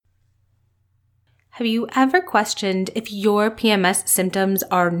Have you ever questioned if your PMS symptoms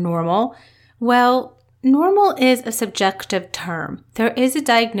are normal? Well, normal is a subjective term. There is a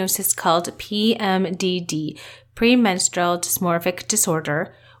diagnosis called PMDD, premenstrual dysmorphic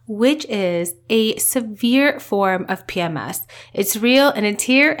disorder, which is a severe form of PMS. It's real and it's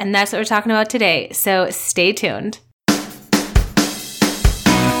here, and that's what we're talking about today. So stay tuned.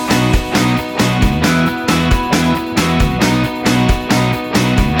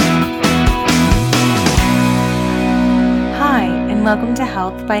 Welcome to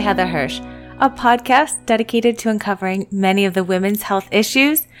Health by Heather Hirsch, a podcast dedicated to uncovering many of the women's health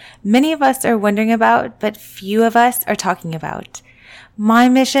issues many of us are wondering about, but few of us are talking about. My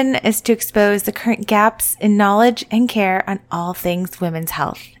mission is to expose the current gaps in knowledge and care on all things women's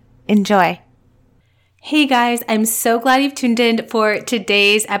health. Enjoy. Hey guys, I'm so glad you've tuned in for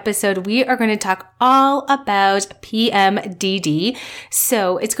today's episode. We are going to talk all about PMDD.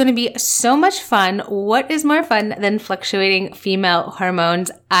 So it's going to be so much fun. What is more fun than fluctuating female hormones?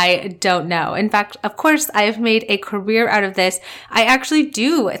 I don't know. In fact, of course, I've made a career out of this. I actually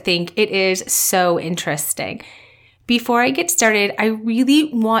do think it is so interesting. Before I get started, I really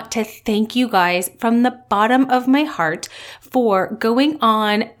want to thank you guys from the bottom of my heart for going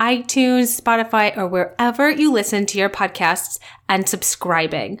on iTunes, Spotify, or wherever you listen to your podcasts and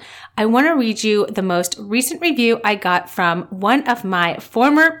subscribing. I want to read you the most recent review I got from one of my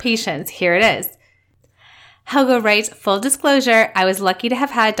former patients. Here it is. Helga writes, full disclosure, I was lucky to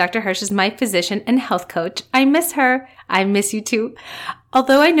have had Dr. Hirsch as my physician and health coach. I miss her. I miss you too.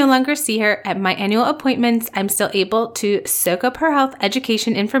 Although I no longer see her at my annual appointments, I'm still able to soak up her health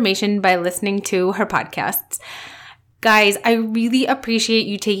education information by listening to her podcasts. Guys, I really appreciate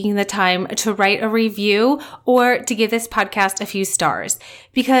you taking the time to write a review or to give this podcast a few stars,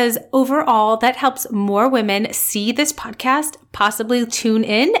 because overall that helps more women see this podcast, possibly tune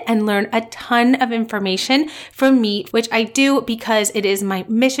in and learn a ton of information from me, which I do because it is my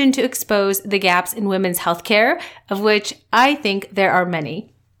mission to expose the gaps in women's healthcare, of which I think there are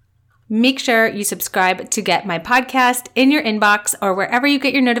many. Make sure you subscribe to get my podcast in your inbox or wherever you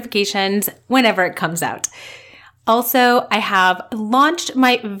get your notifications whenever it comes out. Also, I have launched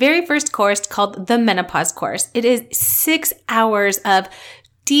my very first course called the Menopause Course. It is 6 hours of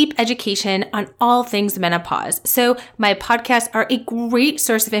deep education on all things menopause. So my podcasts are a great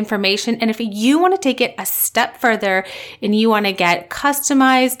source of information. And if you want to take it a step further and you want to get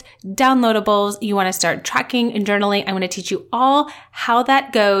customized downloadables, you want to start tracking and journaling, I want to teach you all how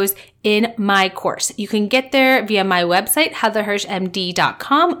that goes in my course. You can get there via my website,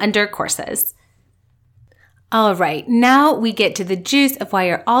 heatherhirschmd.com, under courses. All right, now we get to the juice of why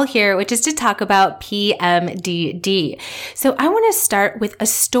you're all here, which is to talk about PMDD. So I want to start with a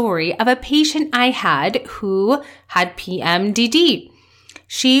story of a patient I had who had PMDD.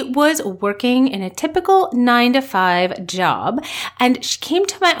 She was working in a typical 9-to-5 job, and she came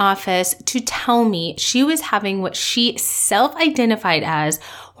to my office to tell me she was having what she self-identified as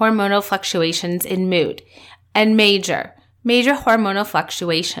hormonal fluctuations in mood, and major hormonal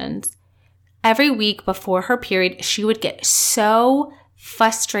fluctuations. Every week before her period, she would get so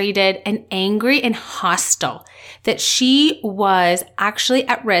frustrated and angry and hostile that she was actually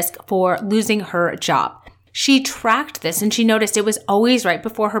at risk for losing her job. She tracked this and she noticed it was always right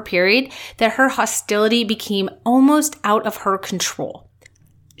before her period that her hostility became almost out of her control.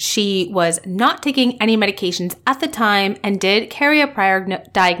 She was not taking any medications at the time and did carry a prior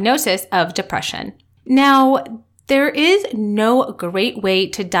diagnosis of depression. Now, there is no great way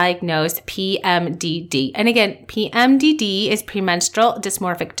to diagnose PMDD. And again, PMDD is premenstrual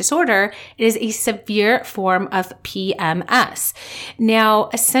dysmorphic disorder. It is a severe form of PMS. Now,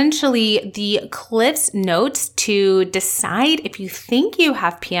 essentially, the Cliff's Notes to decide if you think you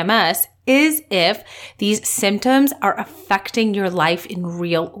have PMS is if these symptoms are affecting your life in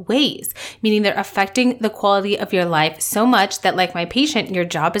real ways, meaning they're affecting the quality of your life so much that, like my patient, your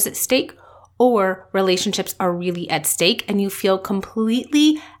job is at stake, or relationships are really at stake and you feel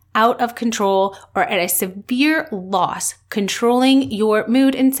completely out of control or at a severe loss controlling your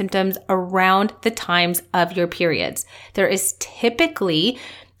mood and symptoms around the times of your periods. There is typically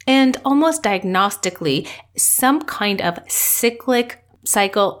and almost diagnostically some kind of cyclic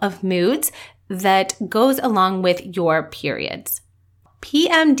cycle of moods that goes along with your periods.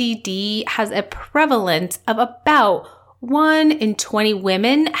 PMDD has a prevalence of about 1 in 20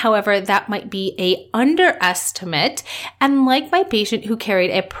 women. However, that might be a underestimate. And like my patient who carried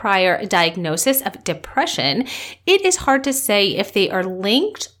a prior diagnosis of depression, it is hard to say if they are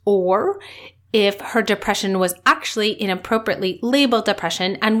linked or if her depression was actually inappropriately labeled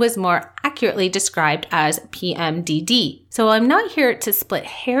depression and was more accurately described as PMDD. So I'm not here to split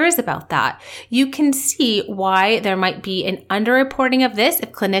hairs about that. You can see why there might be an underreporting of this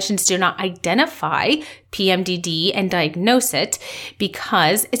if clinicians do not identify PMDD and diagnose it,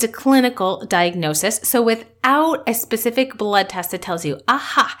 because it's a clinical diagnosis. So without a specific blood test that tells you,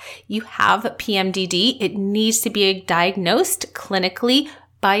 aha, you have PMDD, it needs to be diagnosed clinically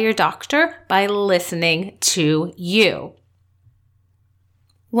by your doctor by listening to you.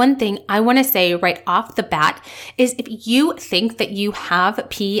 One thing I want to say right off the bat is if you think that you have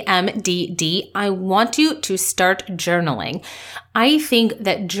PMDD, I want you to start journaling. I think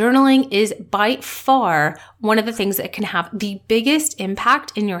that journaling is by far one of the things that can have the biggest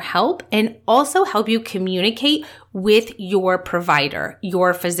impact in your health and also help you communicate with your provider,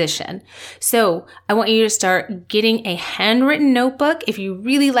 your physician. So I want you to start getting a handwritten notebook. If you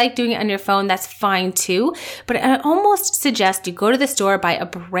really like doing it on your phone, that's fine too. But I almost suggest you go to the store, buy a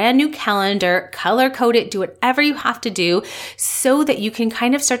brand new calendar, color code it, do whatever you have to do so that you can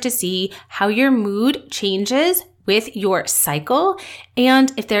kind of start to see how your mood changes with your cycle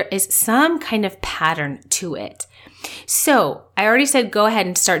and if there is some kind of pattern to it. So I already said go ahead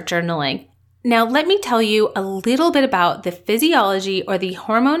and start journaling. Now let me tell you a little bit about the physiology or the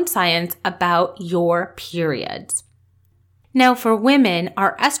hormone science about your periods. Now for women,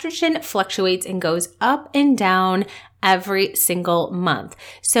 our estrogen fluctuates and goes up and down every single month.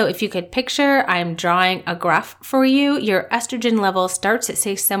 So if you could picture, I'm drawing a graph for you. Your estrogen level starts at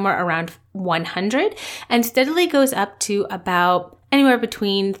say somewhere around 100 and steadily goes up to about anywhere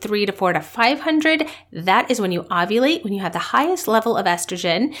between 3 to 4 to 500. That is when you ovulate, when you have the highest level of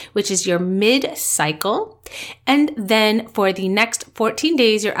estrogen, which is your mid-cycle. And then for the next 14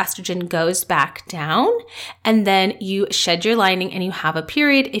 days, your estrogen goes back down. And then you shed your lining and you have a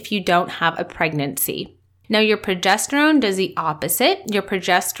period if you don't have a pregnancy. Now, your progesterone does the opposite. Your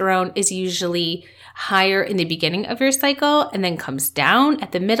progesterone is usually higher in the beginning of your cycle and then comes down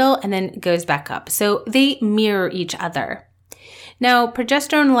at the middle and then goes back up. So they mirror each other. Now,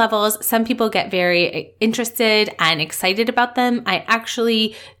 progesterone levels, some people get very interested and excited about them. I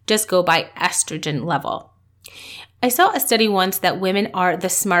actually just go by estrogen level. I saw a study once that women are the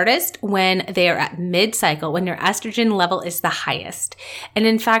smartest when they are at mid-cycle, when their estrogen level is the highest. And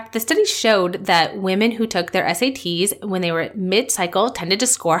in fact, the study showed that women who took their SATs when they were at mid-cycle tended to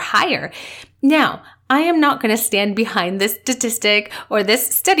score higher. Now, I am not going to stand behind this statistic or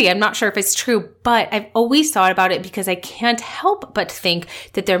this study. I'm not sure if it's true, but I've always thought about it because I can't help but think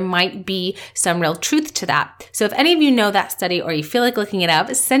that there might be some real truth to that. So if any of you know that study or you feel like looking it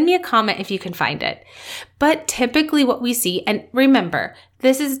up, send me a comment if you can find it. But typically what we see, and remember,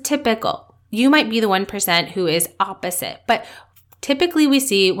 this is typical. You might be the 1% who is opposite, but typically we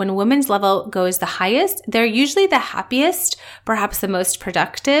see when a woman's level goes the highest, they're usually the happiest, perhaps the most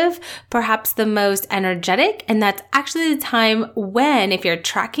productive, perhaps the most energetic. And that's actually the time when, if you're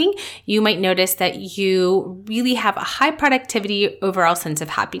tracking, you might notice that you really have a high productivity, overall sense of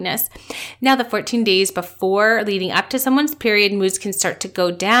happiness. Now, the 14 days before leading up to someone's period, moods can start to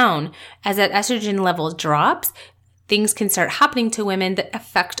go down. As that estrogen level drops, things can start happening to women that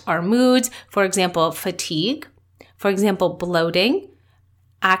affect our moods. For example, fatigue. For example, bloating,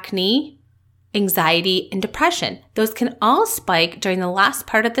 acne, anxiety, and depression. Those can all spike during the last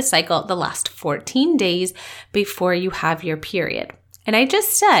part of the cycle, the last 14 days before you have your period. And I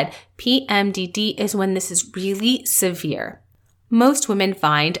just said PMDD is when this is really severe. Most women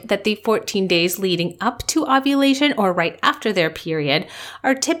find that the 14 days leading up to ovulation or right after their period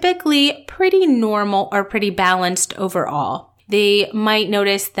are typically pretty normal or pretty balanced overall. They might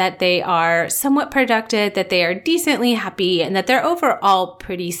notice that they are somewhat productive, that they are decently happy, and that they're overall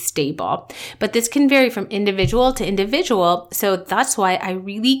pretty stable. But this can vary from individual to individual, so that's why I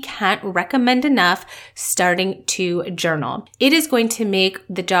really can't recommend enough starting to journal. It is going to make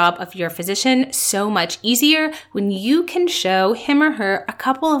the job of your physician so much easier when you can show him or her a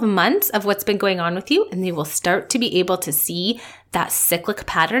couple of months of what's been going on with you, and they will start to be able to see that cyclic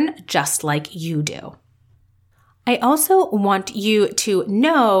pattern just like you do. I also want you to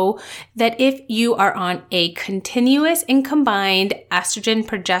know that if you are on a continuous and combined estrogen,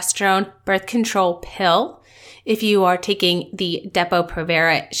 progesterone, birth control pill, if you are taking the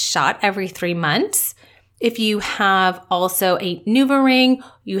Depo-Provera shot every 3 months, if you have also a NuvaRing,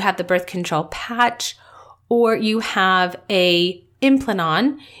 you have the birth control patch, or you have a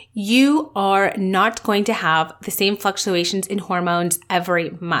Implanon, you are not going to have the same fluctuations in hormones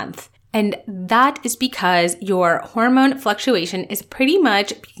every month. And that is because your hormone fluctuation is pretty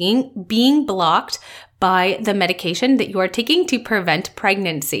much being blocked by the medication that you are taking to prevent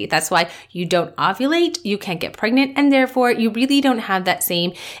pregnancy. That's why you don't ovulate, you can't get pregnant, and therefore you really don't have that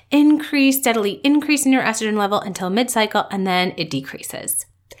same steadily increase in your estrogen level until mid-cycle, and then it decreases.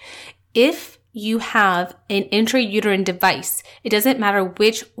 If you have an intrauterine device, it doesn't matter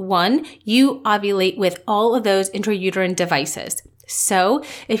which one, you ovulate with all of those intrauterine devices. So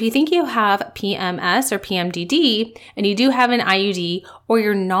if you think you have PMS or PMDD and you do have an IUD, or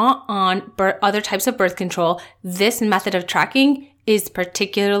you're not on other types of birth control, this method of tracking is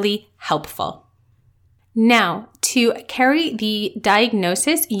particularly helpful. Now, to carry the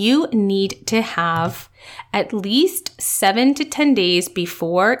diagnosis, you need to have at least 7 to 10 days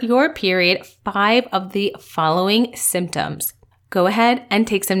before your period 5 of the following symptoms. Go ahead and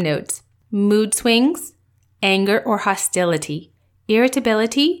take some notes. Mood swings, anger or hostility,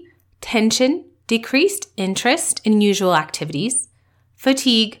 irritability, tension, decreased interest in usual activities,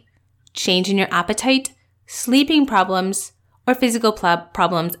 fatigue, change in your appetite, sleeping problems, or physical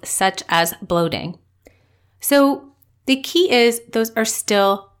problems such as bloating. So the key is those are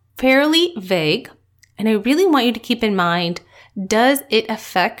still fairly vague, and I really want you to keep in mind, does it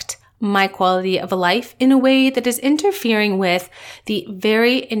affect my quality of life in a way that is interfering with the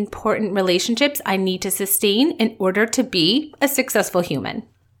very important relationships I need to sustain in order to be a successful human?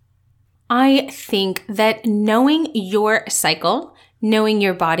 I think that knowing your cycle, knowing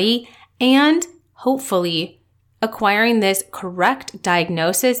your body, and hopefully acquiring this correct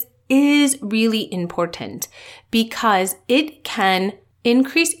diagnosis is really important, because it can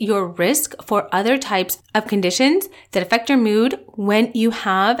increase your risk for other types of conditions that affect your mood when you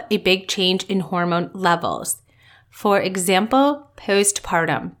have a big change in hormone levels. For example,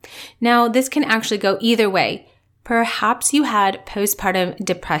 postpartum. Now, this can actually go either way. Perhaps you had postpartum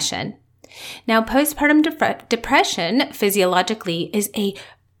depression. Now, postpartum depression physiologically is a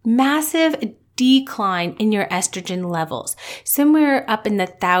massive decline in your estrogen levels, somewhere up in the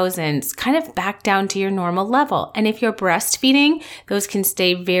thousands, kind of back down to your normal level. And if you're breastfeeding, those can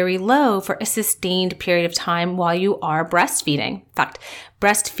stay very low for a sustained period of time while you are breastfeeding. In fact,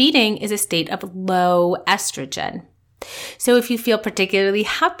 breastfeeding is a state of low estrogen. So if you feel particularly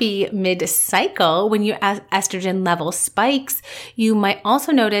happy mid-cycle when your estrogen level spikes, you might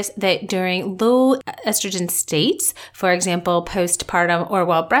also notice that during low estrogen states, for example, postpartum or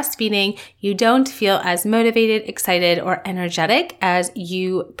while breastfeeding, you don't feel as motivated, excited, or energetic as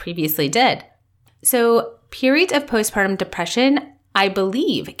you previously did. So periods of postpartum depression, I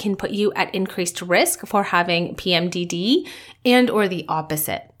believe, can put you at increased risk for having PMDD and or the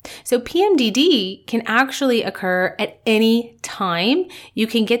opposite. So PMDD can actually occur at any time. You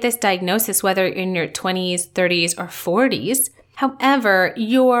can get this diagnosis whether in your 20s, 30s, or 40s. However,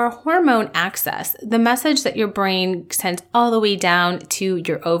 your hormone axis, the message that your brain sends all the way down to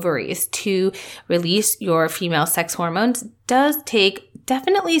your ovaries to release your female sex hormones, does take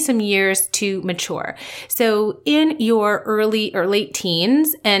definitely some years to mature. So in your early or late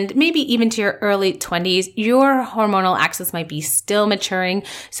teens, and maybe even to your early 20s, your hormonal axis might be still maturing.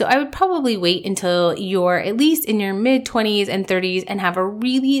 So I would probably wait until you're at least in your mid 20s and 30s and have a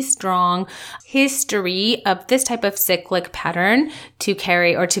really strong history of this type of cyclic pattern to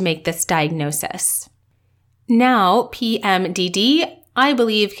carry or to make this diagnosis. Now, PMDD, I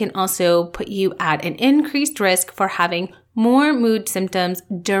believe, can also put you at an increased risk for having more mood symptoms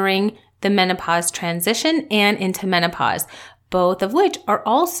during the menopause transition and into menopause, both of which are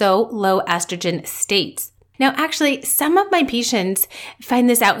also low estrogen states. Now, actually, some of my patients find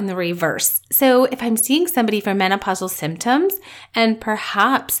this out in the reverse. So if I'm seeing somebody for menopausal symptoms, and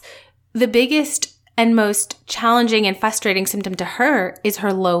perhaps the biggest and most challenging and frustrating symptom to her is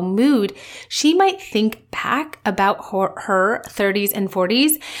her low mood, she might think back about her 30s and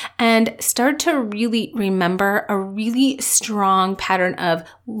 40s and start to really remember a really strong pattern of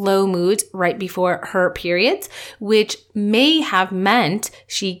low moods right before her periods, which may have meant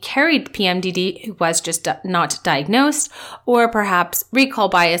she carried PMDD, who was just not diagnosed, or perhaps recall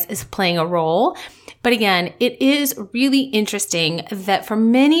bias is playing a role. But again, it is really interesting that for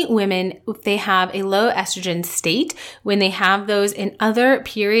many women, if they have a low estrogen state, when they have those in other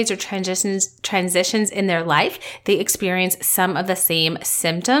periods or transitions in their life, they experience some of the same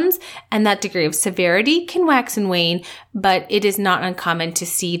symptoms, and that degree of severity can wax and wane, but it is not uncommon to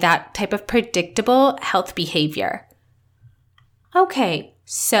see that type of predictable health behavior. Okay.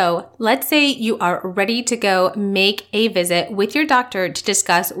 So let's say you are ready to go make a visit with your doctor to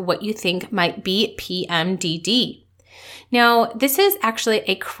discuss what you think might be PMDD. Now, this is actually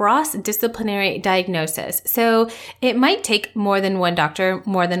a cross-disciplinary diagnosis, so it might take more than one doctor,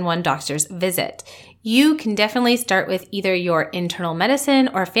 more than one doctor's visit. You can definitely start with either your internal medicine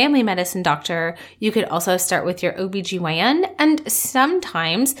or family medicine doctor. You could also start with your OBGYN, and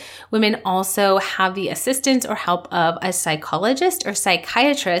sometimes women also have the assistance or help of a psychologist or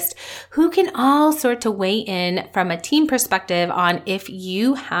psychiatrist who can all sort of weigh in from a team perspective on if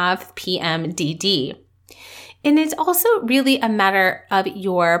you have PMDD. And it's also really a matter of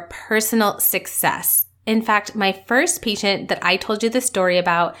your personal success. In fact, my first patient that I told you the story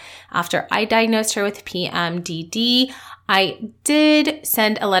about after I diagnosed her with PMDD, I did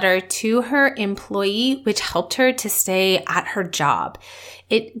send a letter to her employee, which helped her to stay at her job.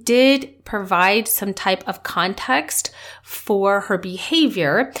 It did provide some type of context for her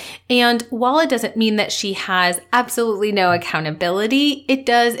behavior. And while it doesn't mean that she has absolutely no accountability, it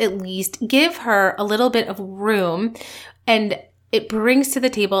does at least give her a little bit of room, and it brings to the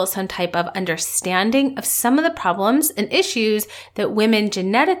table some type of understanding of some of the problems and issues that women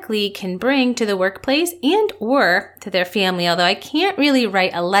genetically can bring to the workplace and or to their family. Although I can't really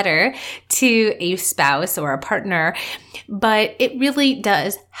write a letter to a spouse or a partner, but it really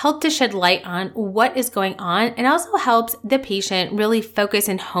does help to shed light on what is going on, and also helps the patient really focus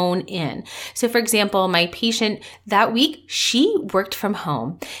and hone in. So for example, my patient that week, she worked from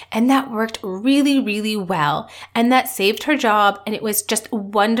home, and that worked really, really well. And that saved her job, and it was just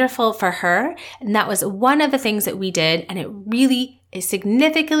wonderful for her. And that was one of the things that we did, and it really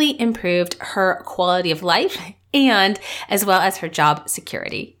significantly improved her quality of life and as well as her job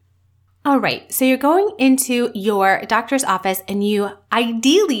security. All right, so you're going into your doctor's office and you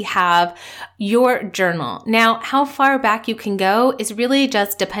ideally have your journal. Now, how far back you can go is really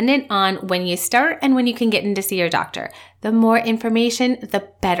just dependent on when you start and when you can get in to see your doctor. The more information, the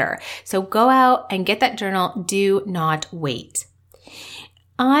better. So go out and get that journal. Do not wait.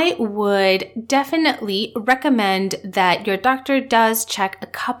 I would definitely recommend that your doctor does check a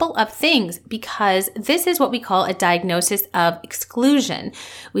couple of things, because this is what we call a diagnosis of exclusion.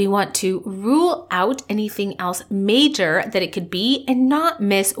 We want to rule out anything else major that it could be and not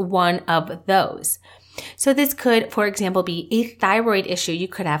miss one of those. So this could, for example, be a thyroid issue. You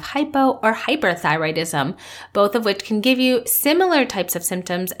could have hypo or hyperthyroidism, both of which can give you similar types of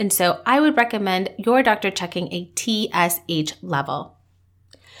symptoms. And so I would recommend your doctor checking a TSH level.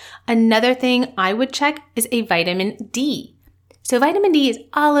 Another thing I would check is a vitamin D. So vitamin D is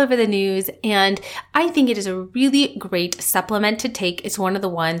all over the news, and I think it is a really great supplement to take. It's one of the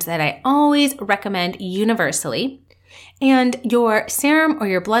ones that I always recommend universally. And your serum or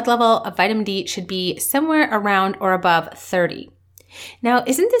your blood level of vitamin D should be somewhere around or above 30. Now,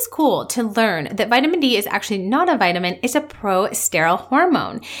 isn't this cool to learn that vitamin D is actually not a vitamin, it's a pro-sterile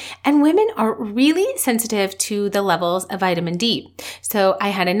hormone. And women are really sensitive to the levels of vitamin D. So I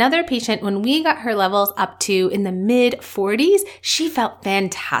had another patient, when we got her levels up to in the mid 40s, she felt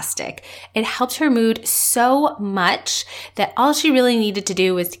fantastic. It helped her mood so much that all she really needed to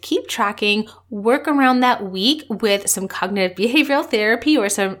do was to keep tracking, work around that week with some cognitive behavioral therapy or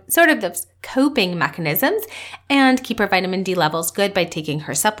some sort of those coping mechanisms, and keep her vitamin D levels good by taking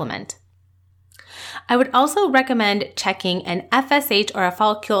her supplement. I would also recommend checking an FSH or a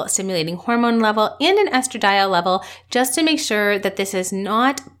follicle stimulating hormone level and an estradiol level, just to make sure that this is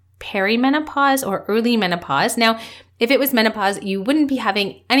not perimenopause or early menopause. Now, if it was menopause, you wouldn't be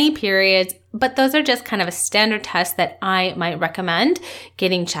having any periods, but those are just kind of a standard test that I might recommend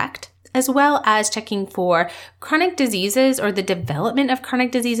getting checked, as well as checking for chronic diseases or the development of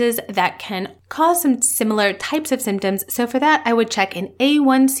chronic diseases that can cause some similar types of symptoms. So for that, I would check an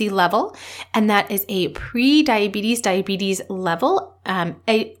A1C level, and that is a pre-diabetes level.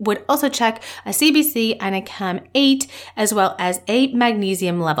 I would also check a CBC and a CAM8, as well as a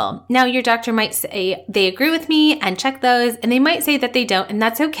magnesium level. Now, your doctor might say they agree with me and check those, and they might say that they don't, and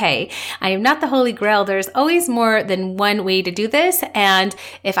that's okay. I am not the Holy Grail. There's always more than one way to do this, and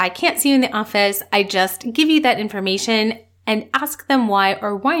if I can't see you in the office, I just give you that information and ask them why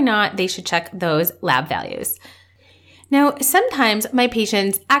or why not they should check those lab values. Now, sometimes my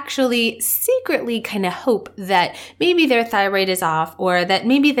patients actually secretly kind of hope that maybe their thyroid is off, or that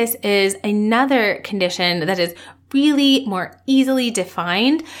maybe this is another condition that is really more easily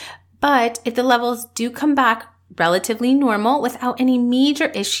defined. But if the levels do come back relatively normal without any major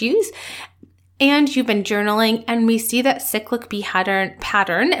issues, and you've been journaling, and we see that cyclic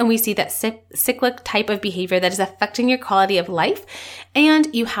pattern, and we see that cyclic type of behavior that is affecting your quality of life, and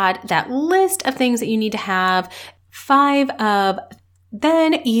you had that list of things that you need to have, 5 of,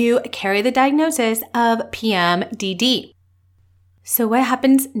 then you carry the diagnosis of PMDD. So what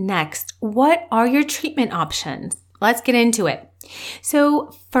happens next? What are your treatment options? Let's get into it.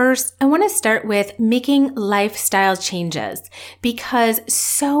 So first, I want to start with making lifestyle changes because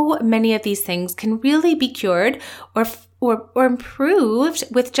so many of these things can really be cured or improved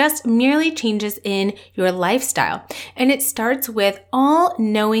with just merely changes in your lifestyle. And it starts with all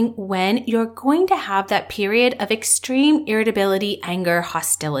knowing when you're going to have that period of extreme irritability, anger,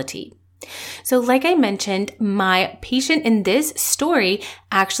 hostility. So like I mentioned, my patient in this story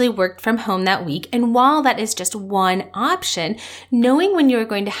actually worked from home that week. And while that is just one option, knowing when you're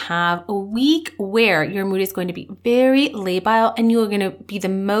going to have a week where your mood is going to be very labile and you're going to be the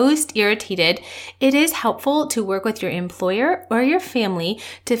most irritated, it is helpful to work with your employer or your family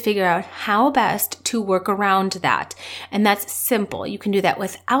to figure out how best to work around that. And that's simple. You can do that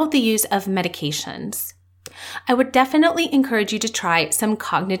without the use of medications. I would definitely encourage you to try some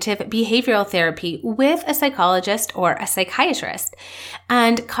cognitive behavioral therapy with a psychologist or a psychiatrist.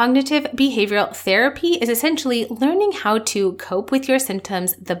 And cognitive behavioral therapy is essentially learning how to cope with your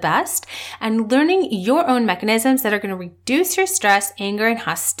symptoms the best and learning your own mechanisms that are going to reduce your stress, anger, and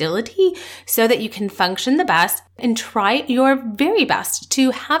hostility so that you can function the best and try your very best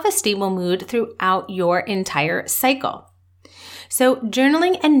to have a stable mood throughout your entire cycle. So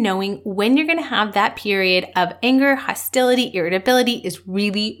journaling and knowing when you're going to have that period of anger, hostility, irritability is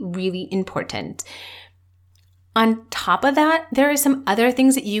really, really important. On top of that, there are some other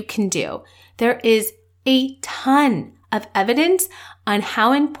things that you can do. There is a ton of evidence on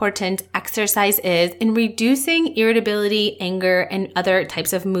how important exercise is in reducing irritability, anger, and other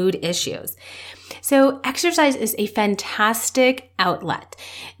types of mood issues. So exercise is a fantastic outlet.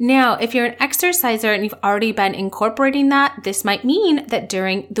 Now, if you're an exerciser and you've already been incorporating that, this might mean that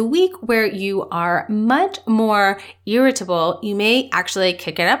during the week where you are much more irritable, you may actually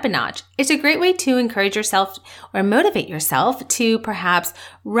kick it up a notch. It's a great way to encourage yourself or motivate yourself to perhaps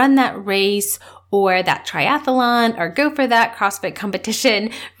run that race or that triathlon or go for that CrossFit competition.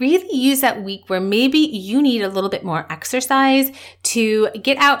 Really use that week where maybe you need a little bit more exercise to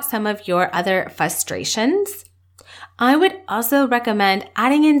get out some of your other frustrations. I would also recommend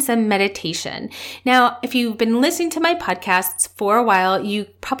adding in some meditation. Now, if you've been listening to my podcasts for a while, you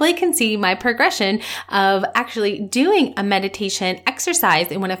probably can see my progression of actually doing a meditation exercise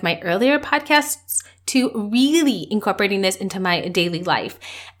in one of my earlier podcasts to really incorporating this into my daily life.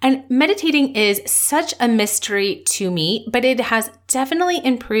 And meditating is such a mystery to me, but it has definitely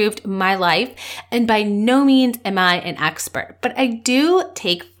improved my life. And by no means am I an expert, but I do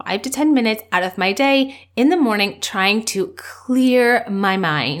take 5 to 10 minutes out of my day in the morning trying to clear my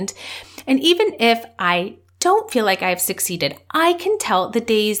mind. And even if I don't feel like I've succeeded, I can tell the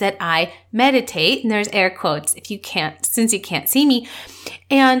days that I meditate, and there's air quotes since you can't see me.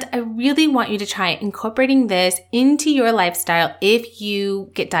 And I really want you to try incorporating this into your lifestyle if you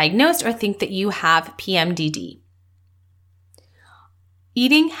get diagnosed or think that you have PMDD.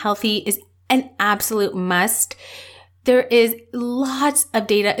 Eating healthy is an absolute must. There is lots of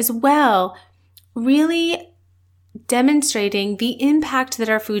data as well, really demonstrating the impact that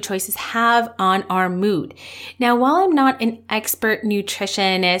our food choices have on our mood. Now, while I'm not an expert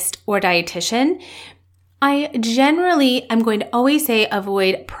nutritionist or dietitian, I generally am going to always say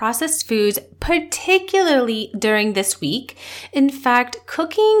avoid processed foods, particularly during this week. In fact,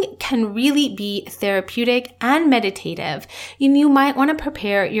 cooking can really be therapeutic and meditative, and you might want to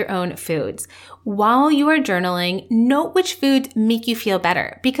prepare your own foods. While you are journaling, note which foods make you feel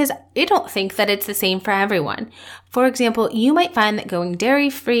better because I don't think that it's the same for everyone. For example, you might find that going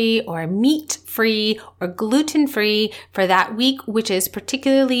dairy-free or meat-free or gluten-free for that week, which is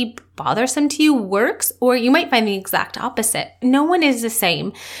particularly bothersome to you, works, or you might find the exact opposite. No one is the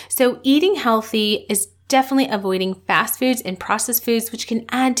same. So eating healthy is definitely avoiding fast foods and processed foods, which can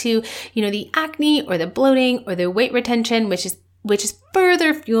add to, the acne or the bloating or the weight retention, which is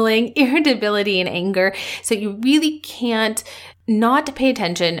further fueling irritability and anger. So you really can't not pay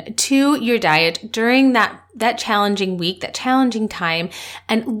attention to your diet during that challenging week, that challenging time,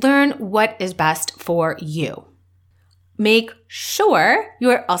 and learn what is best for you. Make sure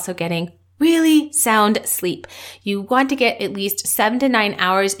you are also getting really sound sleep. You want to get at least 7 to 9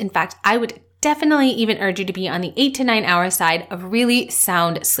 hours. In fact, I would definitely even urge you to be on the 8 to 9 hour side of really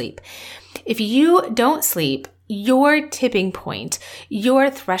sound sleep. If you don't sleep, your tipping point, your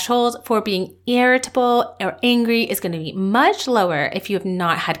threshold for being irritable or angry is going to be much lower if you have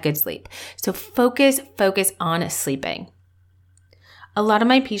not had good sleep. So focus on sleeping. A lot of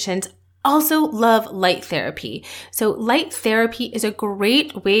my patients also love light therapy. So light therapy is a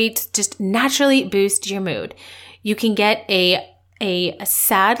great way to just naturally boost your mood. You can get a a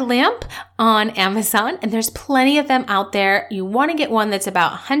SAD lamp on Amazon, and there's plenty of them out there. You want to get one that's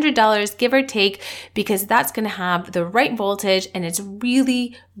about $100, give or take, because that's going to have the right voltage and it's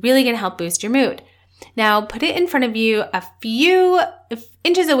really, really going to help boost your mood. Now, put it in front of you a few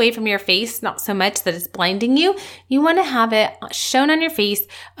inches away from your face, not so much that it's blinding you. You want to have it shown on your face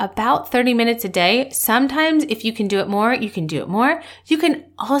about 30 minutes a day. Sometimes if you can do it more, you can do it more. You can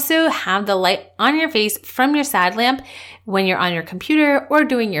also have the light on your face from your SAD lamp when you're on your computer or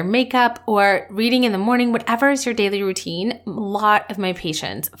doing your makeup or reading in the morning, whatever is your daily routine. A lot of my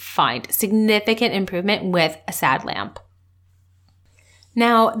patients find significant improvement with a SAD lamp.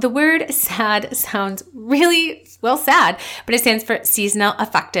 Now, the word SAD sounds really, sad, but it stands for seasonal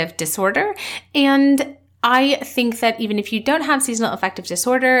affective disorder. And I think that even if you don't have seasonal affective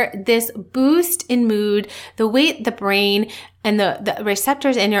disorder, this boost in mood, the way the brain and the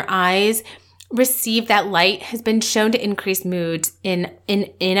receptors in your eyes receive that light has been shown to increase moods in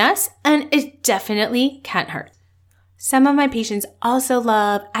us, and it definitely can't hurt. Some of my patients also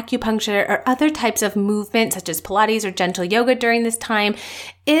love acupuncture or other types of movement such as Pilates or gentle yoga during this time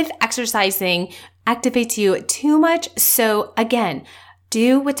if exercising activates you too much. So again,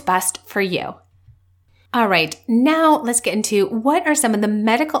 do what's best for you. All right, now let's get into what are some of the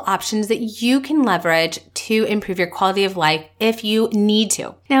medical options that you can leverage to improve your quality of life if you need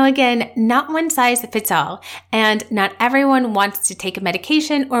to. Now again, not one size fits all, and not everyone wants to take a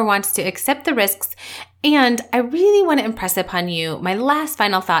medication or wants to accept the risks. And I really want to impress upon you my last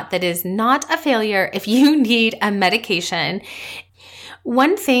final thought that is not a failure if you need a medication.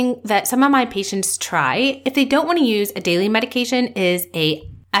 One thing that some of my patients try if they don't want to use a daily medication is a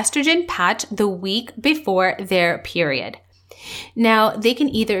estrogen patch the week before their period. Now, they can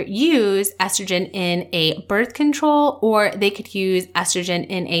either use estrogen in a birth control or they could use estrogen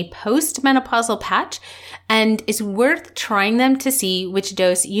in a postmenopausal patch, and it's worth trying them to see which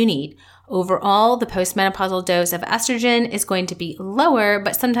dose you need. Overall, the postmenopausal dose of estrogen is going to be lower,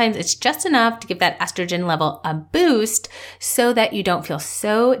 but sometimes it's just enough to give that estrogen level a boost so that you don't feel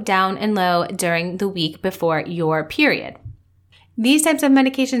so down and low during the week before your period. These types of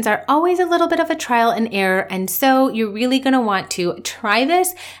medications are always a little bit of a trial and error, and so you're really going to want to try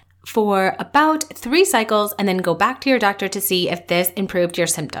this for about 3 cycles and then go back to your doctor to see if this improved your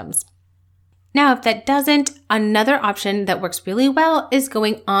symptoms. Now, if that doesn't, another option that works really well is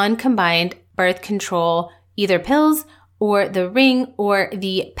going on combined birth control, either pills or the ring or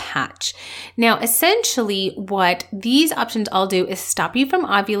the patch. Now, essentially what these options all do is stop you from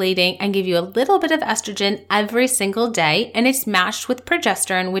ovulating and give you a little bit of estrogen every single day, and it's matched with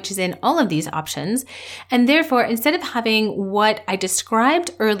progesterone, which is in all of these options. And therefore, instead of having what I described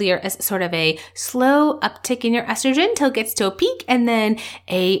earlier as sort of a slow uptick in your estrogen till it gets to a peak and then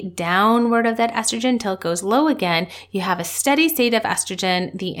a downward of that estrogen till it goes low again, you have a steady state of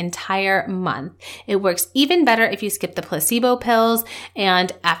estrogen the entire month. It works even better if you skip the placebo pills,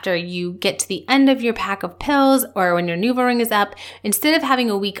 and after you get to the end of your pack of pills or when your NuvaRing is up, instead of having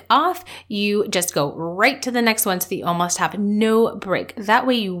a week off, you just go right to the next one so that you almost have no break. That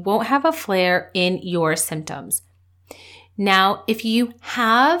way you won't have a flare in your symptoms. Now, if you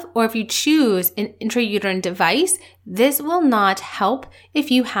have or if you choose an intrauterine device, this will not help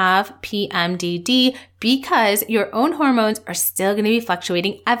if you have PMDD because your own hormones are still going to be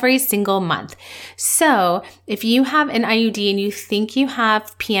fluctuating every single month. So if you have an IUD and you think you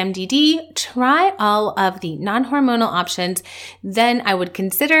have PMDD, try all of the non-hormonal options. Then I would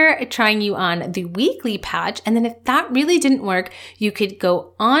consider trying you on the weekly patch. And then if that really didn't work, you could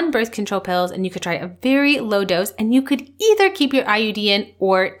go on birth control pills and you could try a very low dose, and you could either keep your IUD in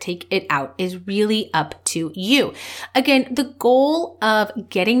or take it out. Is really up to you. Again, the goal of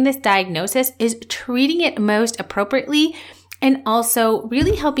getting this diagnosis is treating it most appropriately and also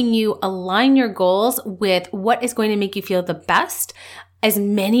really helping you align your goals with what is going to make you feel the best as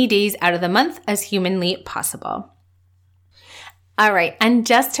many days out of the month as humanly possible. All right, and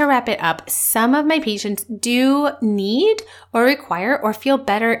just to wrap it up, some of my patients do need or require or feel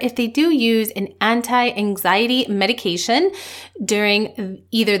better if they do use an anti-anxiety medication during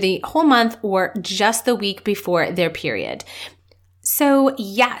either the whole month or just the week before their period. So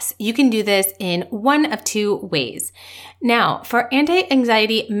yes, you can do this in one of 2 ways. Now, for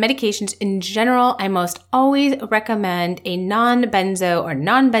anti-anxiety medications in general, I most always recommend a non-benzo or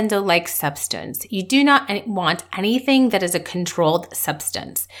non-benzo-like substance. You do not want anything that is a controlled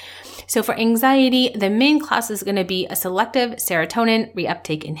substance. So for anxiety, the main class is going to be a selective serotonin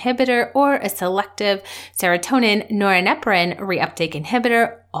reuptake inhibitor or a selective serotonin norepinephrine reuptake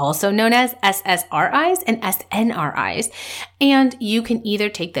inhibitor, also known as SSRIs and SNRIs. And you can either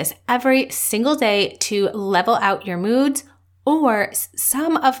take this every single day to level out your moods, or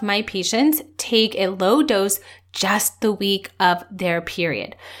some of my patients take a low dose just the week of their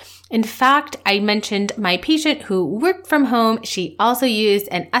period. In fact, I mentioned my patient who worked from home. She also used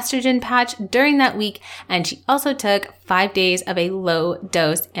an estrogen patch during that week, and she also took 5 days of a low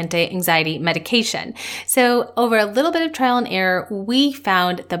dose anti-anxiety medication. So over a little bit of trial and error, we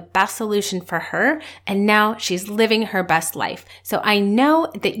found the best solution for her, and now she's living her best life. So I know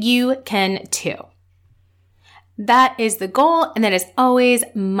that you can too. That is the goal, and that is always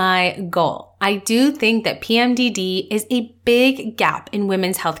my goal. I do think that PMDD is a big gap in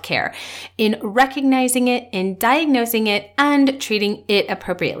women's healthcare, in recognizing it, in diagnosing it, and treating it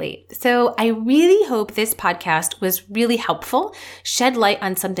appropriately. So I really hope this podcast was really helpful, shed light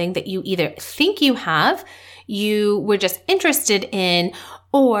on something that you either think you have, you were just interested in,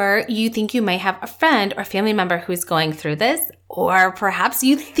 or you think you might have a friend or family member who's going through this, or perhaps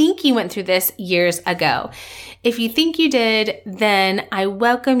you think you went through this years ago. If you think you did, then I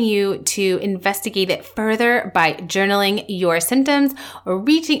welcome you to investigate it further by journaling your symptoms or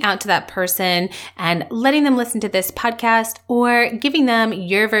reaching out to that person and letting them listen to this podcast or giving them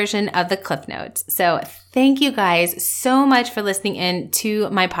your version of the Cliff Notes. So thank you guys so much for listening in to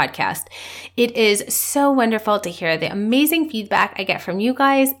my podcast. It is so wonderful to hear the amazing feedback I get from you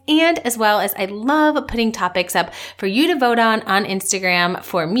guys, and as well as I love putting topics up for you to vote on Instagram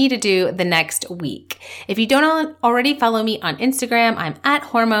for me to do the next week. If you don't already follow me on Instagram, I'm at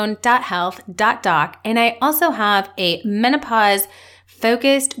hormone.health.doc, and I also have a menopause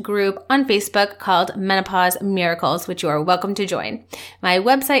focused group on Facebook called Menopause Miracles, which you are welcome to join. My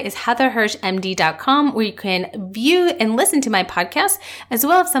website is heatherhirschmd.com, where you can view and listen to my podcast, as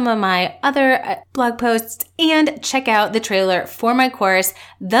well as some of my other blog posts, and check out the trailer for my course,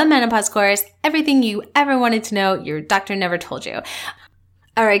 the Menopause Course, everything you ever wanted to know your doctor never told you.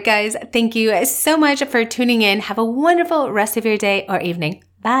 All right, guys, thank you so much for tuning in. Have a wonderful rest of your day or evening.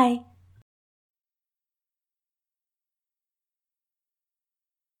 Bye.